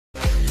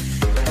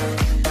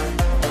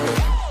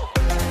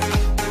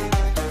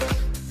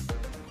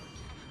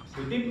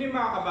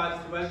mga kabads,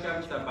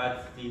 welcome sa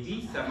Buds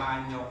TV.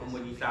 Samahan niyo ako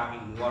muli sa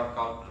aking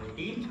workout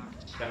routine.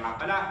 Kaya nga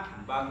pala,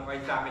 bago kayo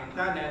sa aking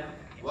channel,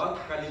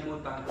 huwag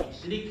kalimutang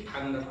i-click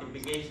ang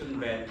notification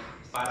bell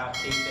para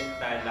updated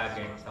tayo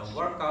lagi sa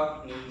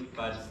workout ni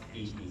Buds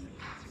TV.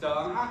 So,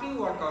 ang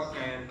aking workout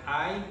ngayon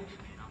ay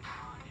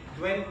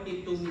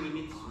 22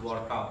 minutes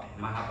workout.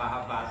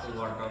 Mahaba-haba itong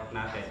workout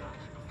natin.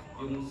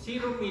 Yung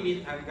 0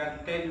 minutes hanggang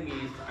 10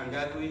 minutes, ang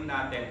gagawin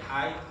natin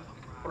ay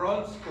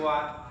front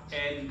squat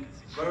and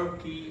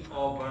burpee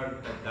over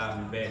the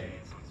dumbbell.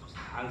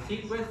 Ang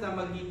sequence na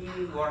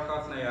magiging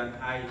workout na yan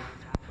ay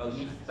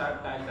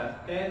mag-start tayo sa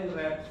 10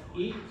 reps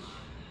each,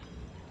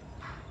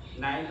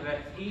 9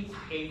 reps each,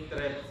 8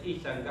 reps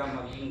each, hanggang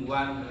maging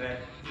 1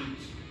 rep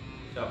each.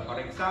 So for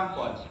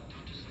example,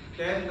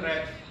 10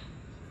 reps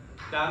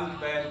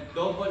dumbbell,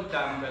 double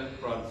dumbbell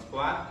front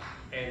squat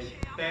and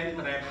 10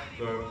 reps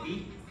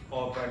burpee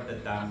over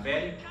the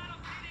dumbbell.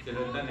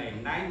 Sunod na ay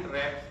 9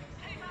 reps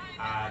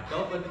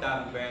double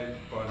dumbbell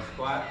front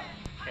squat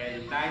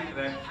and 9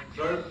 reps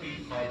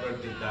burpee over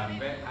the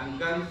dumbbell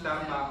hanggang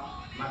sa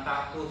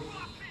matapos,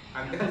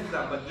 hanggang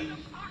sa maging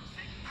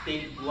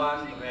take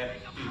 1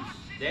 rep each.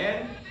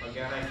 Then,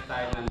 mag-rest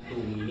tayo ng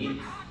 2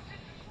 minutes.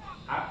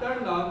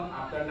 After nun,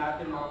 after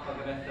natin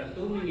makapag-rest ng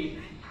 2 minutes,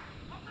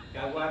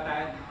 gagawa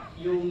tayo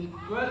yung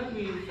 12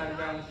 minutes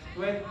hanggang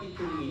 22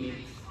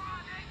 minutes.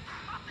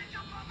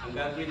 Ang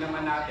gagawin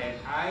naman natin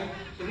ay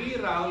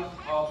 3 rounds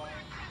of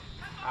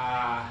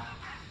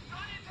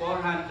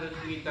 400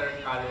 meter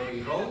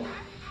calorie row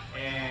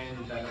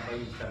and ano ba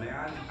yung isa na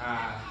yan?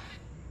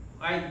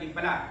 Hindi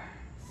pala,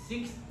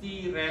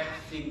 60 reps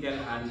single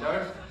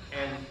unders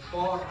and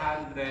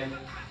 400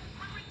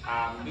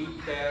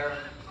 meter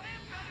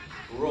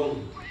row.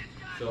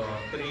 So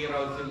 3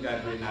 rounds yung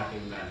gagawin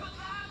natin na.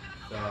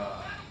 So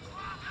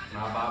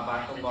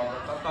mababa itong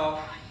workout na to.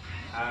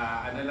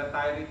 Ano lang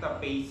tayo rito,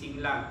 pacing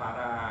lang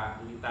para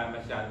hindi tayo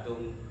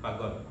masyadong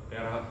pagod.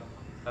 Pero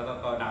sa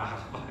totoo,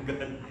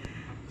 nakakapagod.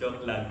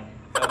 Joke lang.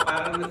 So,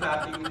 para na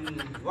sa ating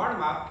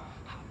warm-up,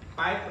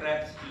 5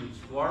 reps each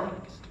warm.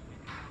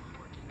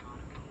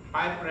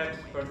 5 reps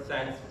per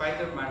side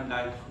SPIDERMAN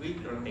lunge with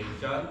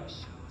rotation.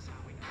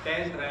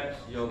 10 reps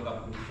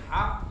yoga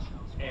push-up.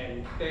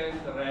 And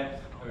 10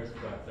 reps per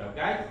squat. So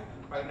guys,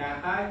 pag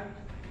natay,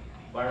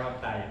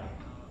 warm-up tayo.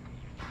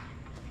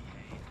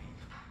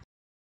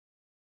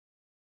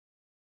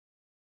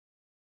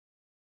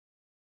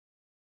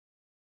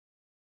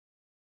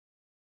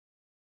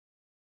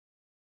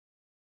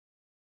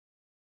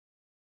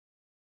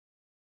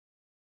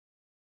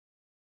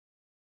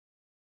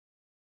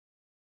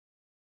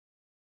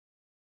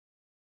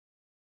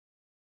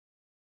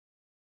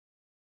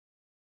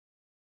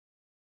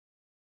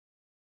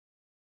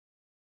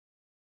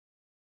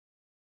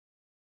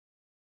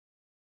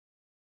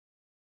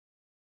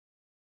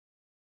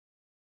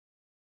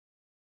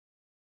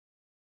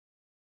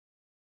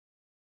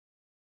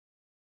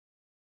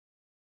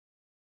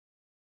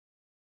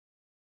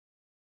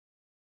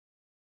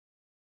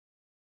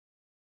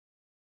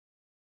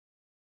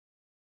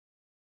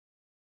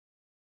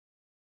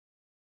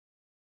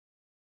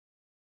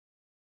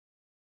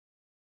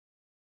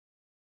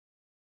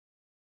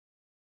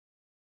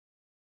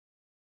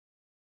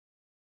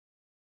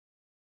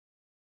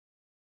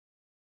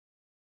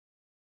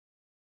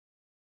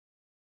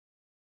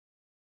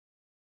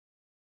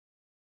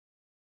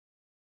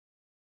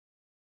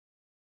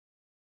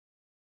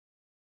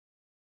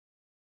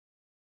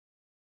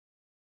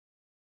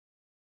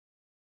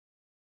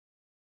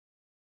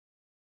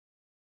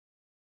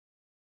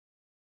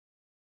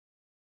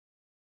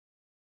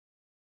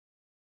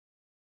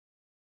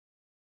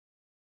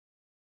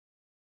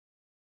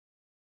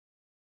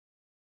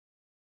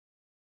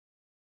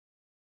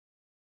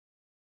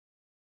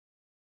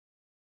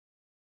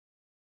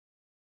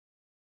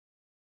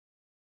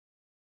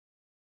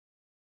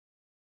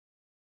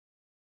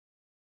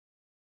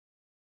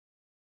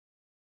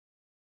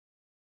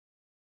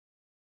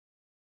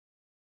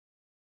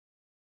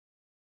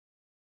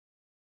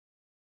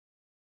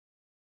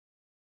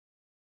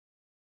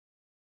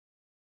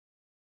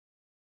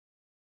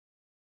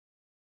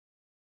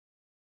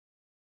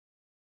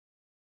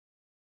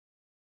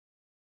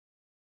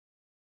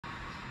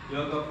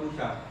 Yoga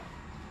push-up.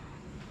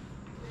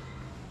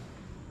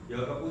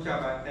 Yoga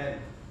push-up at 10.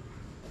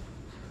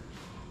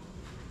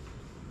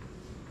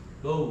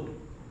 Go.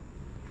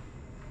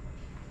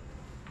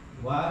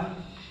 1,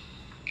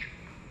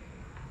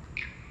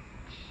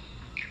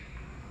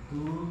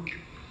 2,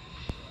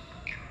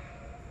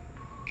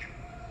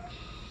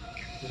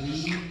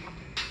 3.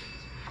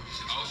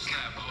 Oh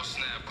snap,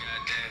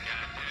 goddamn.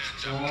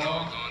 Jumping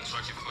going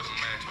twerking for the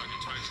man.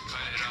 Cut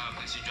it off,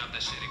 then she dropped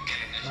that shit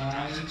again.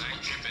 I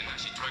ain't tripping, now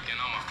she twerking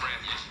on my friend.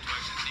 Yeah, she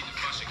twerking, see the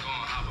function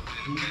going, hop up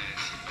in the bed.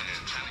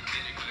 Trying to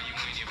get it, girl, you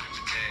ain't even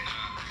with that.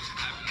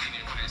 I been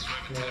leaning right,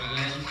 swerving to the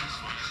left.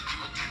 You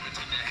a tripping,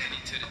 take that handy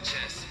to the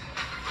chest.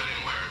 Put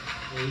in work,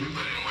 put in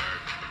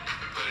work,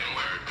 put in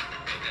work.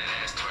 Make that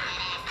ass twerk.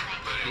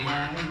 Put in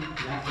work,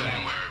 put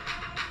in work,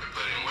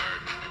 put in work.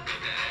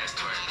 Make that ass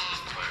twerk,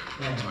 twerk,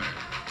 twerk,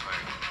 twerk.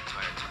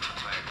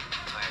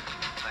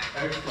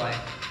 First one.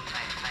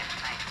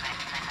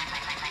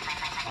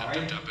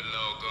 Alright. Drop it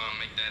low, go and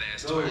make that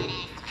ass Go. twerk.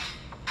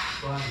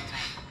 1,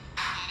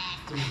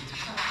 2,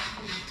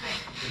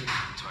 3,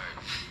 Twerk.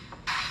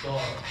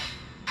 4,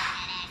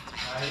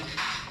 5,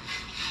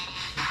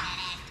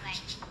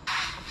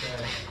 7,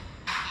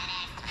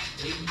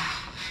 8, 9,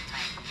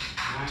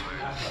 last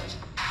one.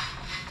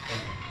 10.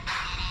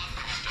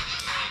 Drop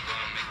it low, go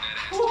and make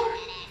that ass Woo. twerk.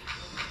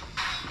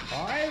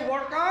 Alright,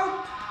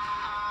 workout.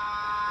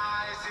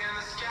 Eyes in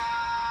the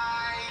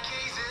sky,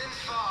 gazing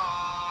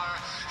far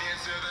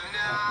into the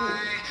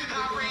night.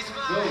 I raise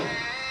my Go.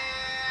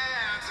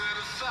 hand to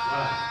the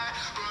fire,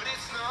 but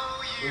it's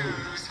no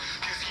use,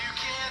 'cause you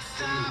can't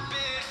stop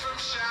it from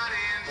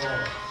shining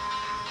through.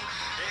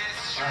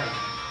 It's true,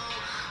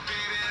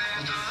 baby,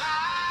 let the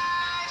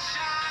light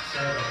shine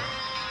through.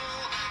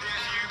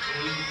 If you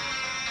believe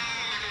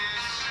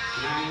it's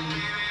true, 9,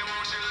 baby,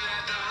 won't you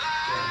let the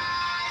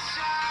light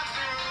shine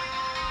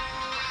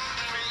through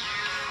for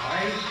you?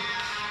 alright.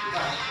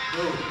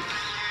 Go.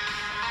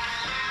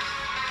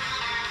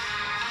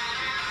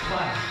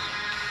 1,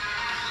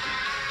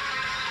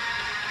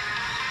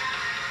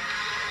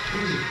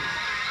 2,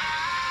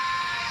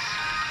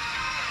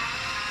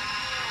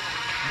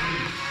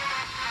 3,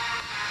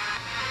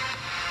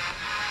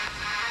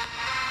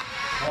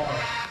 4,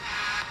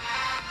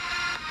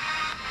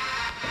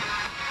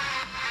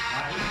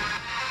 5,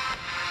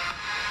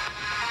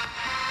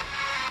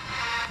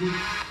 6,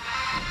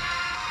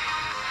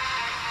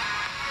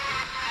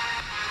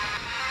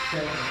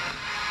 7,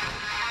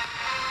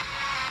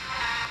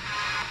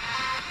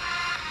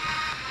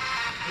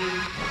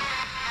 8,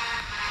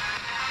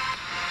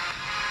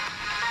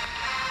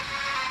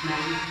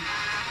 9,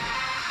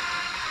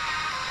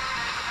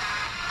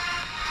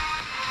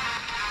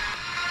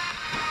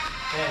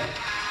 10.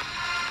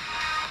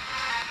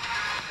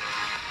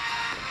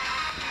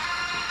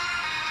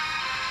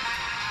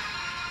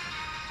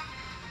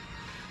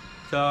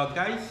 So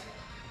guys,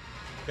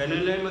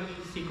 ganun lang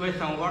maging sequence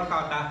ng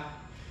workout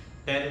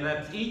 10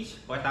 reps each,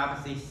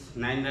 pagkatapos is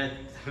 9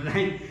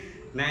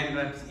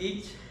 reps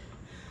each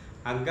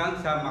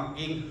hanggang sa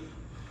maging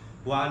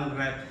 1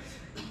 reps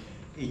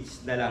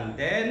each na lang.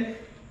 Then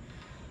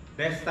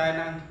rest tayo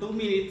ng 2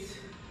 minutes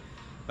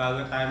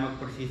bago tayo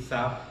mag-proceed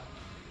sa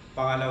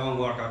pangalawang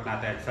workout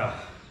natin. So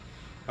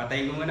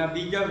patayin ko muna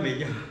video,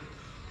 medyo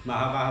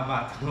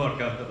mahaba-haba ang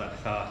workout na to.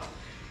 So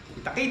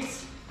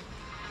kita-kits!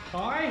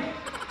 Okay,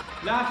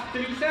 last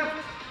 3 sets.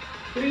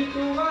 3,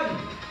 2, 1.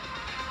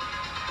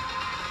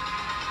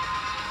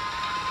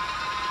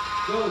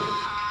 Go.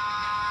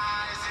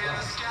 Eyes in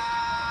the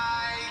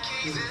sky,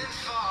 gazing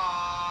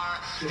far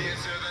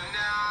into the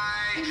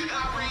night.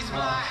 I raise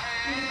my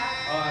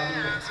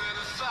hand to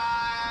the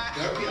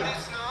fire, but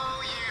it's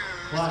no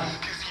use,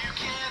 'cause you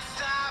can't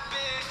stop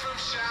it from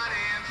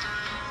shining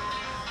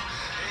through.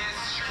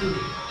 It's true,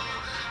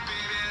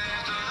 baby,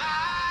 let the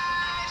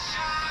light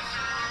shine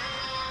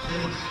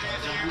through.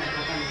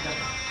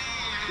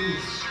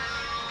 It's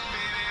true,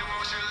 baby,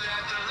 won't you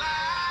let the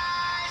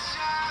light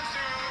shine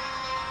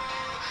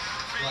through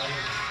for you?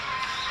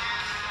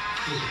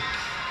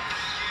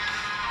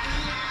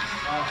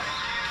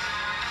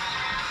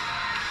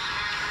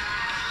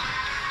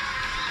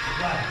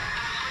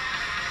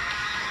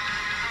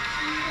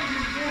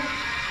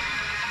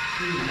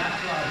 Last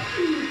one.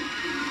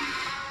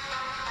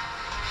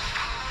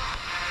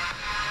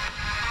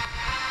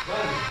 Go.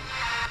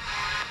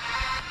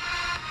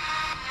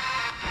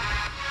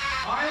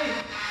 Alright.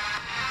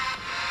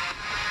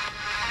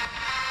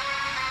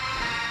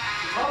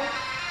 Up.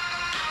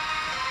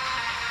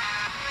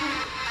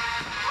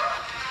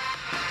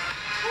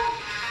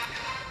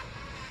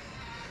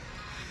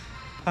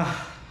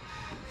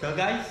 So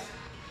guys,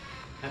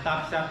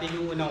 natapos natin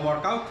yung unang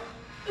workout.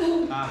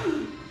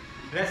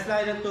 Rest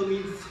tayo ng 2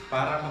 minutes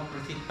para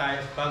mag-proceed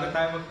tayo, bago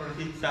tayo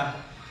mag-proceed sa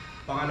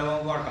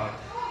pangalawang workout.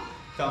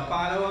 So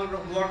pangalawang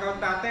workout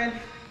natin,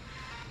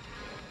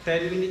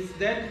 10 minutes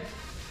din,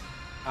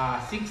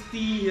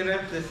 60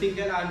 reps the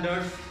single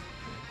unders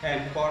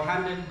and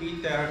 400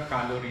 meter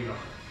calorie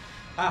row.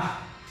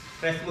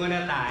 Rest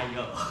muna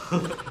tayo.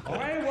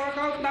 Okay,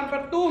 workout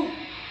number 2.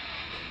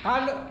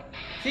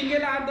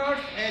 Single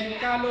unders and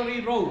calorie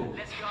row.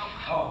 Let's go.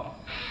 Oh.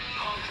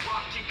 Punk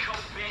rock and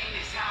Cobain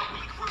is how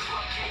we grew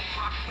up.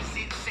 K-pop was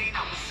insane.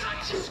 I was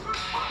such a screw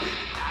up. The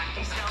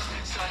 90s held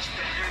such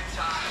better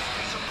times.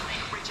 So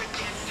playing Rage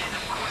Against and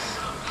of course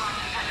some rock.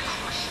 Had a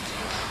crush to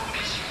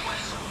and she was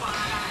so fine.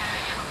 I had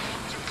a couple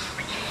dudes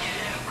freaking it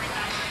every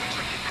night. We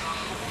drink a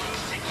couple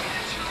brews, take it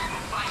into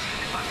a fight.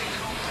 If I could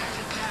go back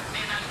to that,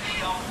 man, I'd be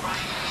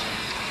alright.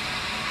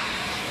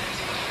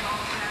 Take it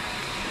all back.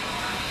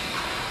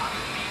 I've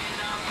been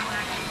beating up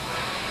black and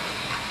red.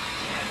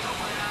 Yeah, know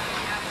what I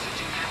have to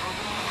do. Never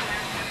roll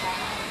back, never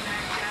roll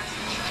back. That's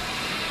the truth.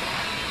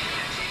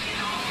 Yeah, take it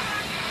all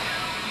back.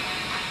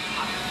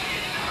 I've been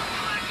beating up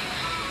black and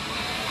blue.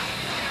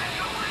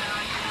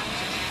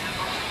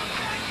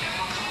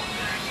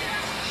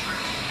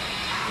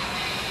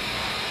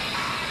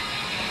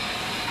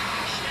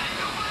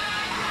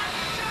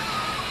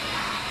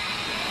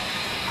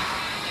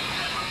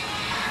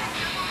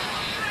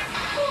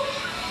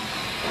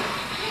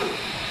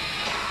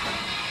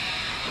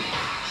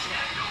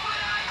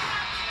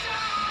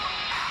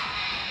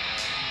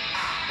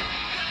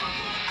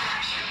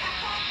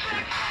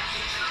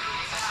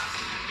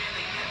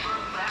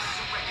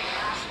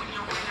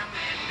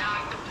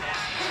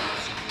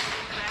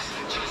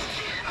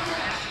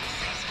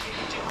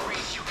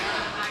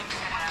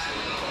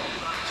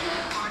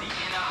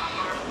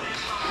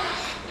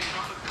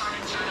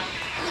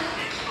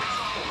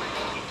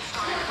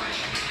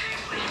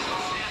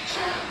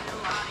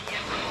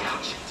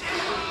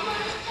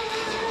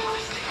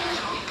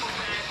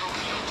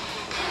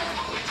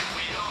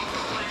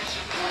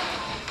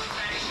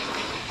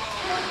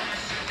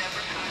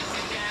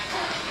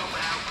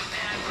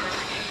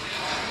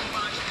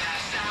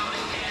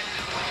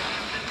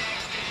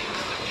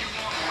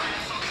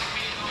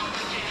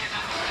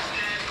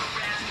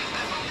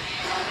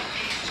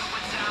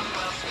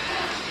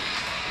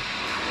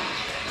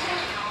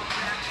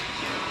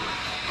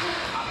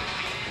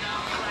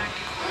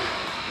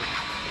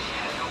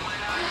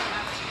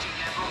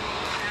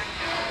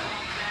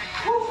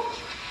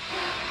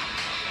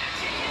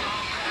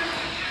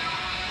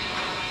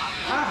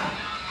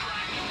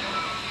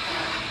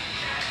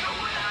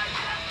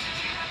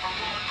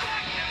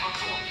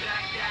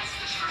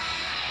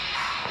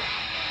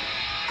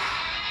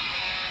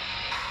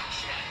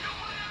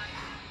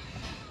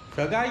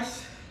 So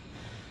guys,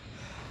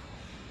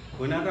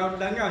 unang round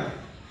lang yun.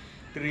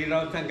 3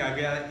 rounds ang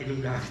gagawin,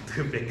 inom lang ang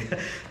tubig.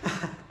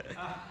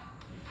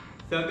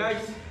 So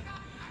guys,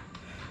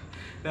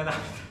 ano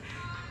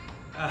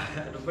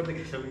ba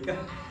nagsasabi ka?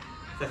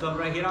 Sa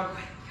sobrang hirap,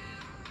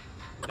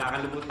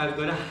 nakalimutan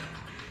ko na.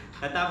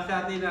 Natapos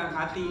natin ang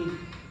ating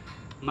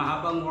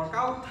mahabang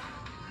workout.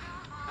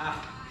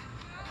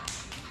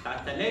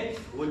 Taas sa legs,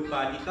 full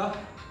body to.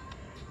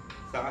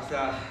 Saka sa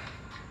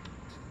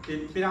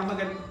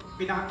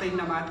pinakatay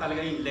naman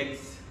talaga yung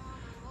legs.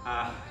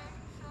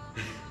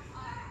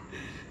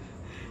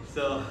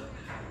 So,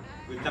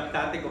 good luck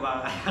sa atin kung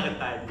makakaya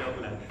tayo. Joke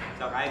lang.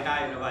 So,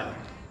 kaya-kaya naman.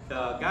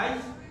 So,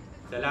 guys,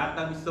 sa lahat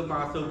ng gusto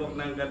makasubok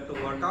ng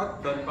ganitong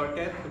workout, don't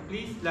forget to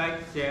please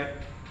like, share,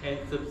 and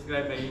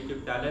subscribe my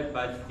YouTube channel,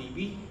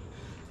 budstv.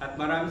 At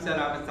maraming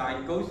salamat sa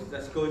aking coach,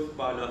 as Coach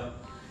Paulo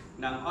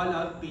ng All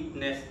Out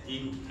Fitness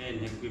Gym and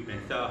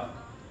Equipment. So,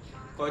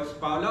 Coach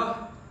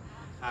Paulo,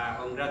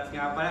 congrats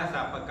nga pala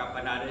sa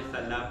pagkapanalo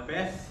sa Love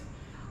Fest.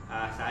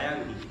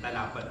 Sayang, hindi kita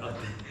napanood.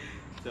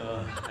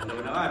 So,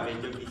 ano naman,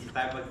 medyo busy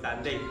tayo pag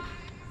Sunday.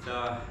 So,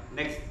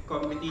 next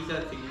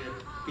competition, sige,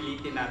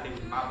 pilitin natin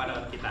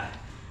mapanood kita.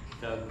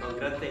 So,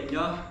 congrats sa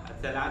inyo at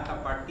sa lahat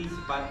ng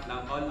participant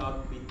ng All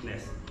Out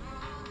Fitness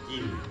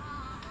Gym.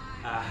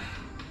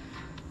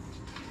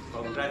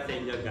 Congrats sa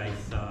inyo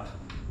guys. So,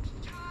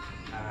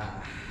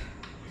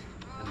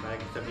 ano ba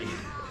yung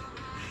sabihin?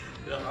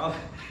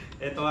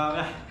 Ito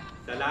nga,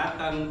 sa lahat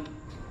ng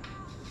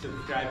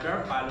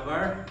subscriber,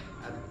 follower,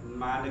 at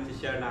mga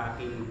nagsishare na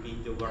aking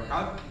video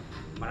workout,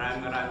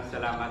 maraming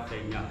salamat sa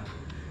inyo.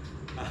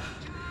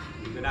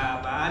 Hindi ko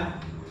naabahan,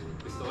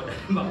 gusto ko na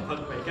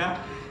makapagpahinga.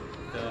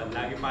 So,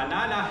 lagi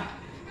paalala,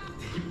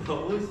 stay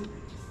focused,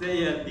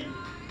 stay healthy,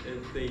 and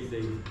stay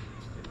safe.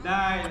 Good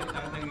night,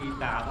 at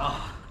nakita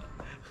ako.